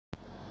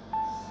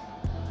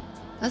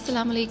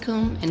Assalamu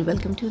alaikum and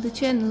welcome to the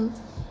channel.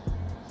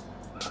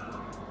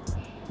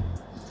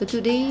 So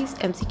today's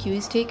MCQ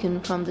is taken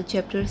from the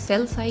chapter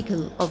Cell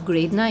Cycle of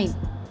grade 9.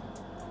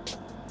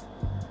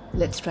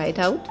 Let's try it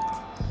out.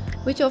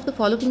 Which of the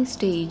following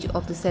stage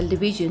of the cell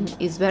division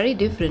is very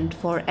different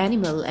for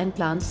animal and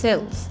plant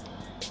cells?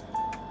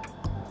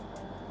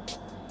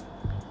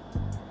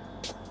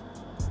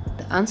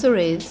 The answer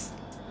is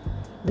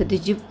the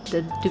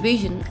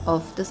division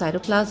of the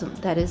cytoplasm,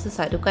 that is the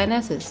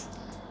cytokinesis.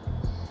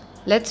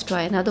 Let's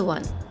try another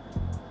one.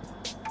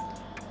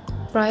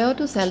 Prior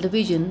to cell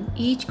division,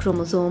 each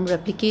chromosome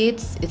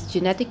replicates its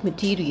genetic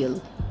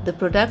material. The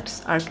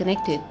products are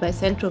connected by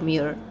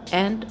centromere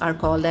and are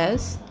called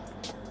as,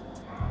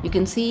 you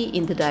can see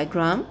in the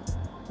diagram.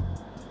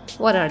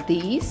 What are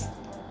these?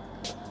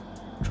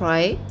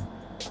 Try.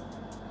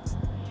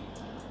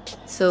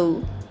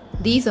 So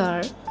these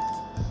are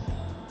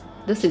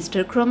the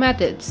sister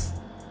chromatids.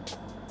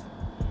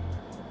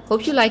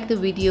 Hope you like the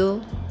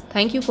video.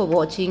 Thank you for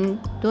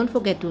watching. Don't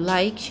forget to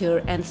like,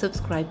 share and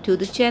subscribe to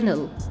the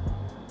channel.